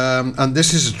 And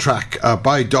this is a track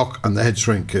by Doc and the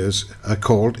Headshrinkers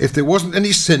called If There Wasn't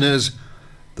Any Sinners,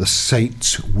 the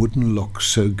Saints Wouldn't Look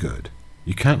So Good.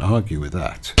 You can't argue with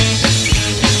that.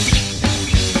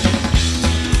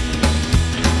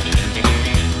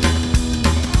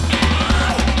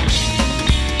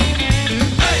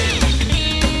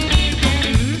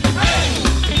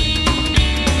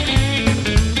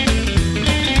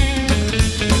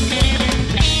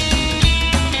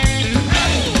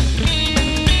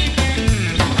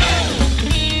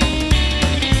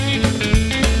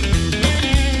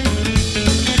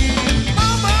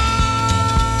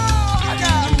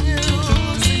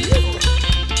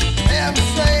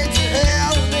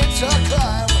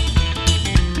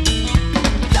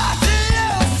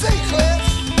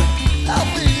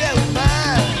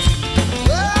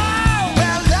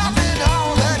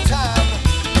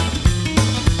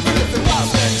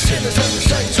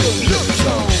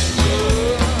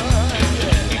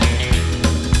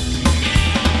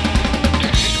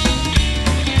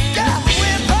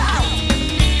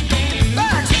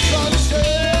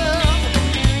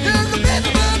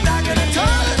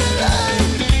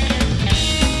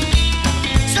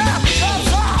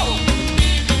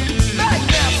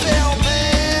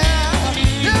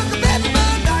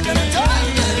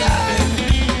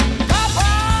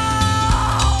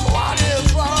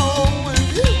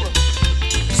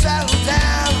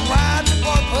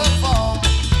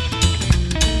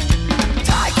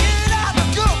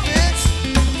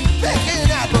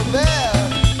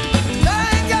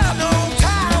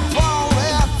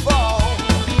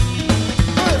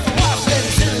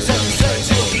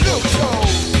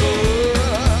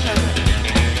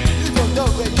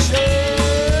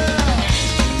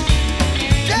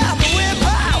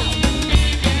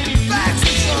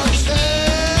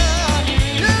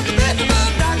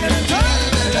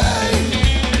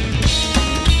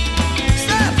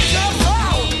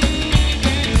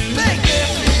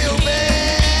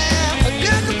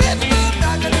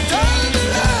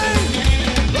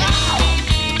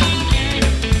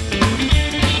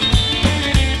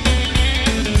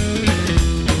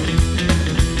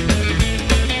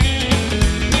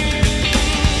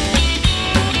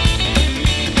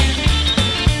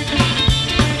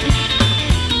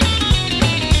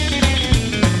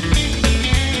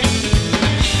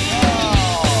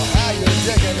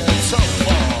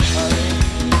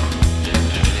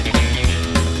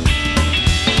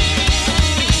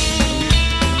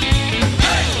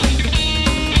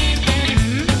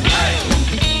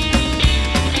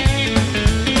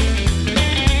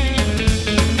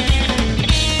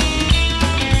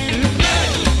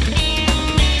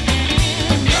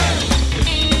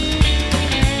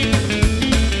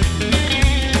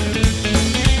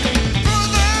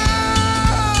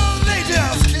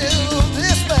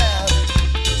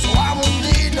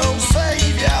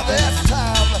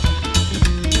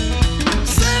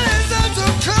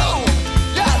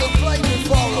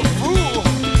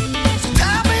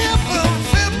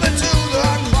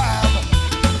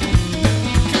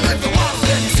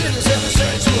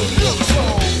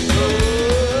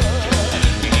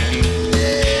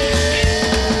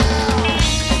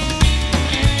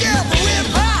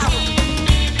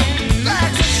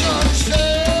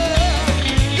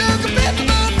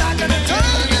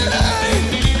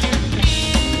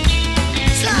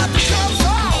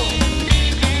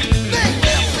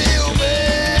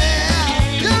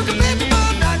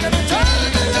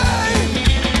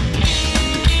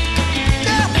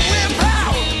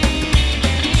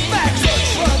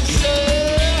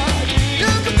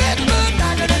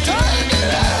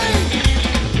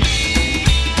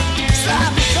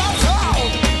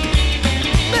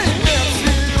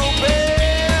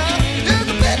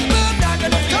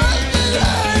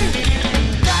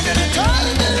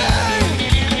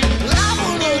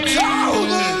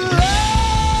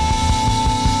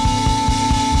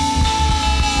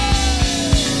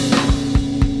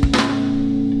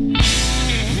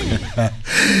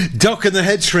 Doc and the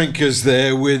Headshrinkers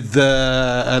there with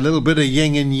a little bit of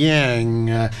yin and yang.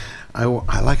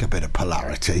 I like a bit of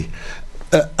polarity.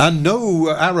 And no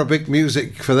Arabic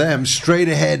music for them. Straight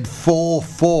ahead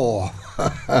 4/4.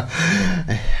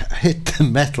 Hit the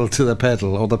metal to the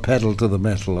pedal, or the pedal to the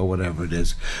metal, or whatever it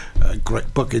is.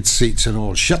 Great bucket seats and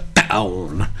all. Shut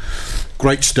down.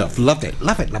 Great stuff. Love it,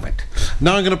 love it, love it.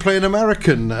 Now I'm going to play an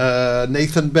American,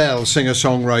 Nathan Bell,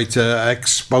 singer-songwriter,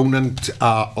 exponent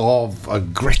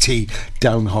of gritty,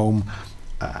 down-home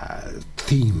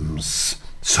themes,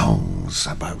 songs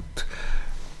about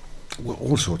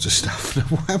all sorts of stuff.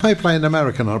 Why am I playing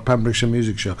American on a Pembrokeshire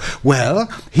music show? Well,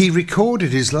 he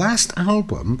recorded his last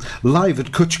album live at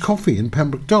Cwtch Coffee in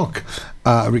Pembroke Dock,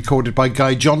 recorded by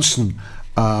Guy Johnson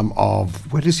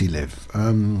of, where does he live?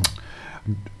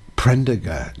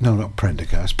 Prendergast. No, not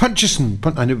Prendergast. Puncheson.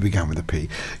 I knew it began with a P.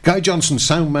 Guy Johnson,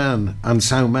 soundman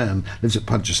lives at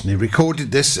Puncheson. He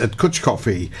recorded this at Cwtch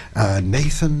Coffee.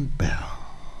 Nathan Bell.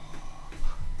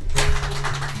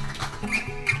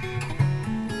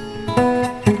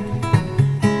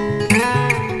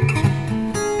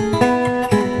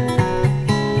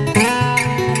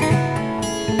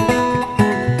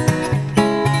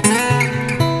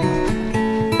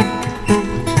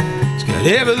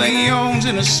 Everything he owns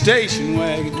in a station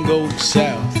wagon goes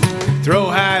south. Throw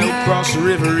high across the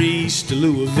river east to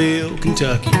Louisville,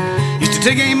 Kentucky. Used to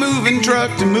take a moving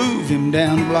truck to move him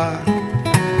down the block.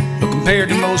 But compared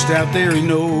to most out there, he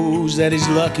knows that he's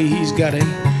lucky. He's got a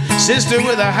sister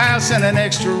with a house and an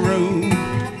extra room.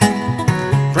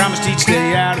 Promised he'd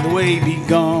stay out of the way, be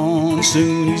gone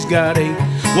soon. He's got a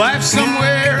wife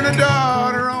somewhere and a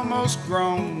daughter almost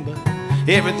grown. But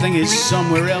everything is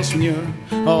somewhere else when you're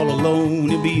all alone.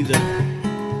 You'll be the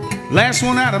last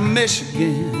one out of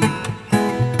Michigan.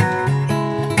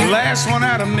 The last one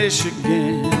out of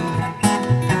Michigan.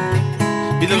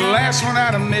 Be the last one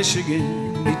out of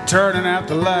Michigan. Be turning out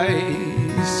the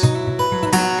lights.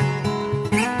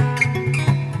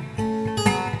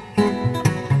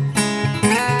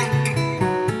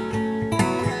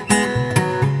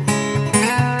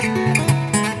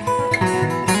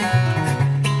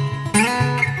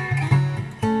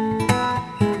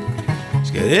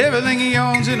 Everything he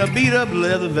owns in a beat-up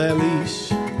leather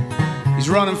valise. He's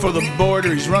running for the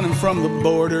border, he's running from the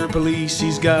border police.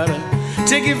 He's got a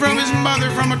ticket from his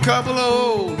mother from a couple of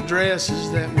old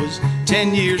dresses. That was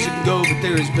 10 years ago, but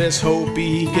they're his best hope,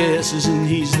 he guesses. And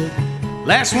he's the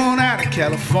last one out of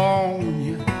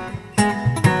California.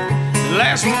 The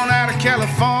last one out of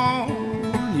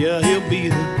California. He'll be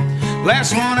the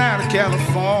last one out of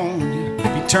California.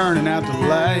 Be turning out the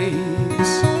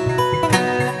lights.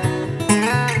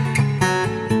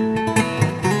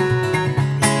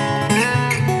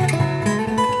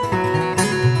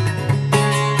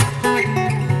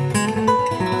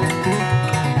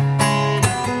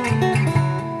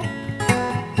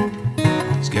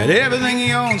 Got everything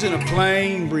he owns in a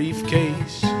plain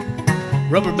briefcase.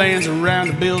 Rubber bands around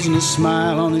the bills and a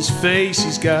smile on his face.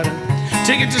 He's got a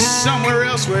ticket to somewhere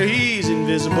else where he's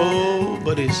invisible,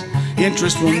 but his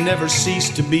interest will never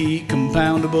cease to be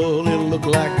compoundable. He'll look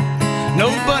like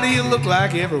nobody, he'll look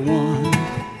like everyone.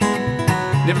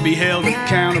 Never be held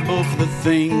accountable for the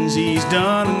things he's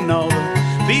done and all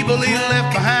the people he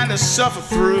left behind to suffer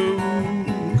through.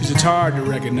 'Cause it's hard to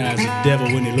recognize the devil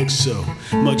when he looks so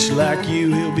much like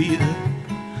you. He'll be the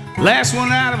last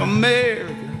one out of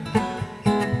America.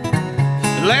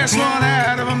 The last one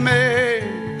out of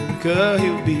America.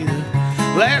 He'll be the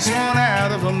last one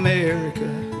out of America.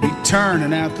 Be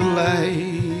turning out the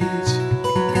lights.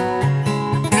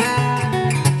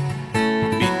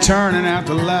 Be turning out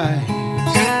the lights.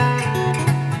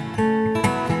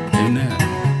 And now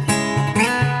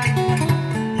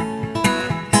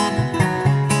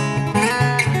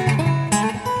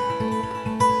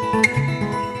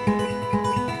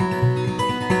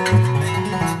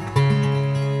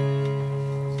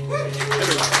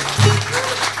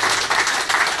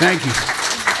thank you.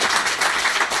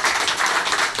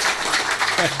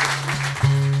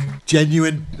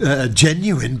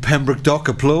 Genuine Pembroke Dock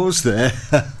applause there.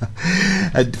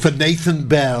 And for Nathan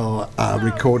Bell,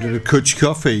 recorded at Cwtch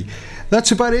Coffee.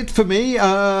 That's about it for me.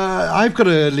 I've got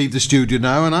to leave the studio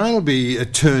now, and I'll be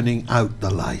turning out the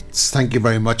lights. Thank you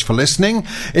very much for listening.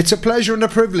 It's a pleasure and a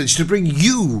privilege to bring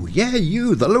you,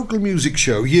 the local music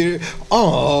show here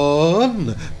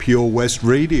on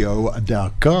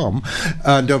purewestradio.com.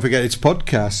 And don't forget, it's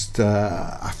podcast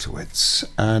afterwards.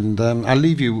 And I'll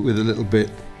leave you with a little bit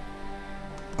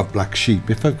of Black Sheep,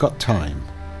 if I've got time.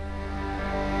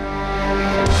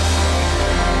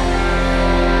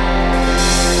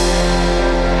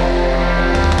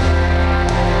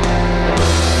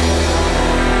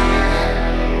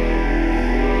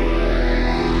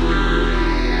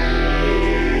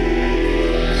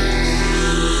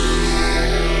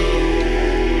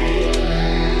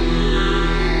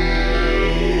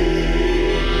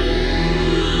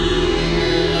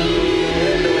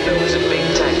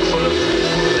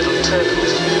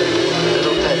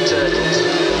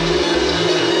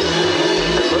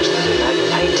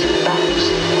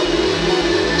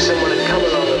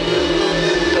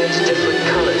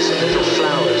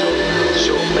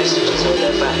 hands on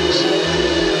their backs.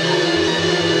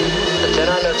 And then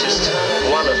I noticed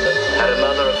one of them had a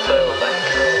mother of pearl back.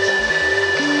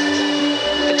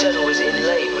 The devil was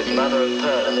inlaid with mother of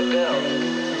pearl, and the girl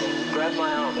grabbed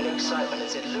my arm in excitement and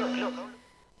said, look, look.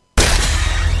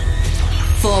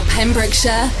 For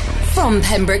Pembrokeshire, from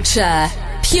Pembrokeshire,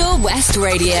 Pure West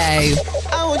Radio.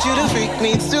 I want you to freak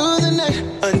me through the night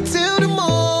until the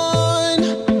morn.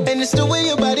 And it's the way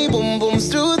your body boom booms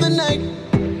through the night.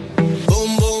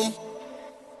 Boom boom.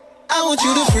 I want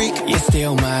you to freak. You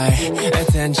steal my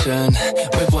attention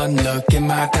with one look in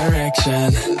my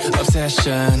direction.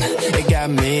 Obsession, it got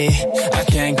me. I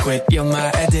can't quit, you're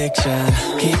my addiction.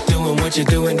 Keep doing what you're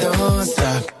doing, don't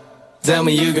stop. Tell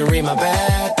me you can read my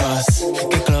bad thoughts.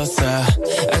 Get closer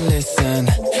and listen.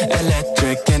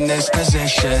 Electric in this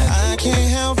position. I can't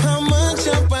help how much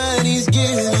our bodies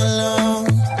get along.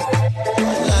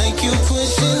 Like you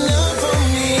pushing up on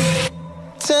me,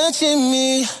 touching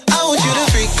me. I want you to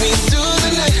freak me through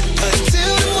the night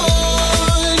until the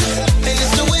morn. And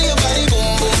it's the way your body boom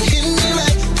boom hit me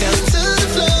right down to the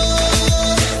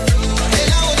floor. And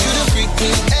I want you to freak me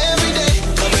every day,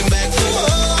 coming back for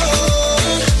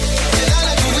more. And I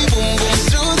like when we boom boom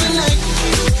through the night.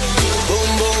 Boom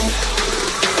boom.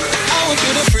 I want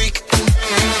you to freak.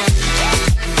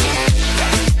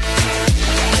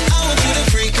 I want you to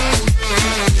freak.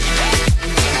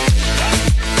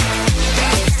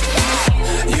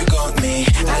 You got me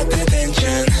at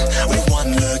attention with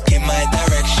one look in my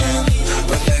direction.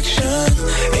 Perfection,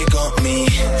 it got me.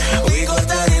 We got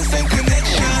that instant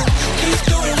connection. Keep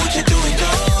doing what you're doing,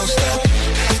 don't stop.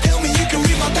 Tell me you can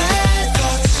read my bad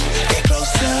thoughts. Get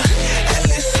closer and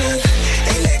listen.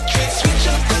 Electric, switch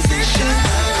up position.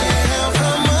 I can't help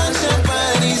how much our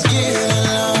bodies get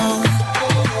along.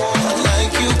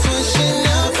 Like you pushing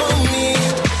up on me,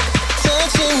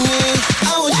 touching me.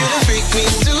 I want you to freak me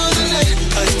through the night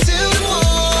until the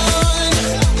morn.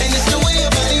 And it's the way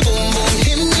your body boom boom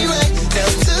hit me right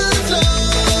down to the floor.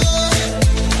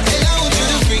 And I want you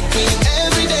to freak me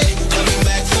every day, coming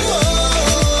back for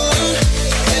more.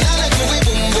 And I like when we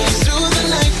boom boom through the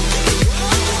night.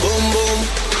 Boom boom.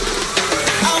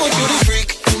 I want you to freak.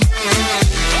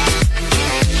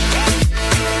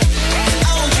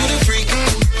 I want you to freak.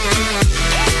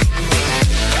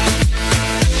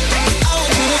 I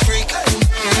want you to freak.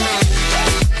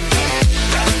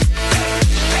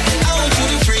 I want you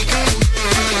to freak.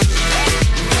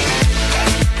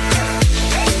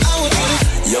 I want you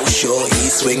to. Yo, shorty,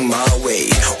 swing my way.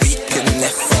 We can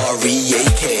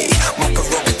F-R-E-A-K. My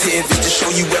prerogative is to show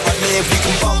you where I live. We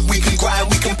can bump, we can grind,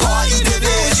 we can party to I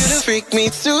want you to this. freak me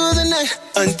through the night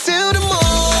until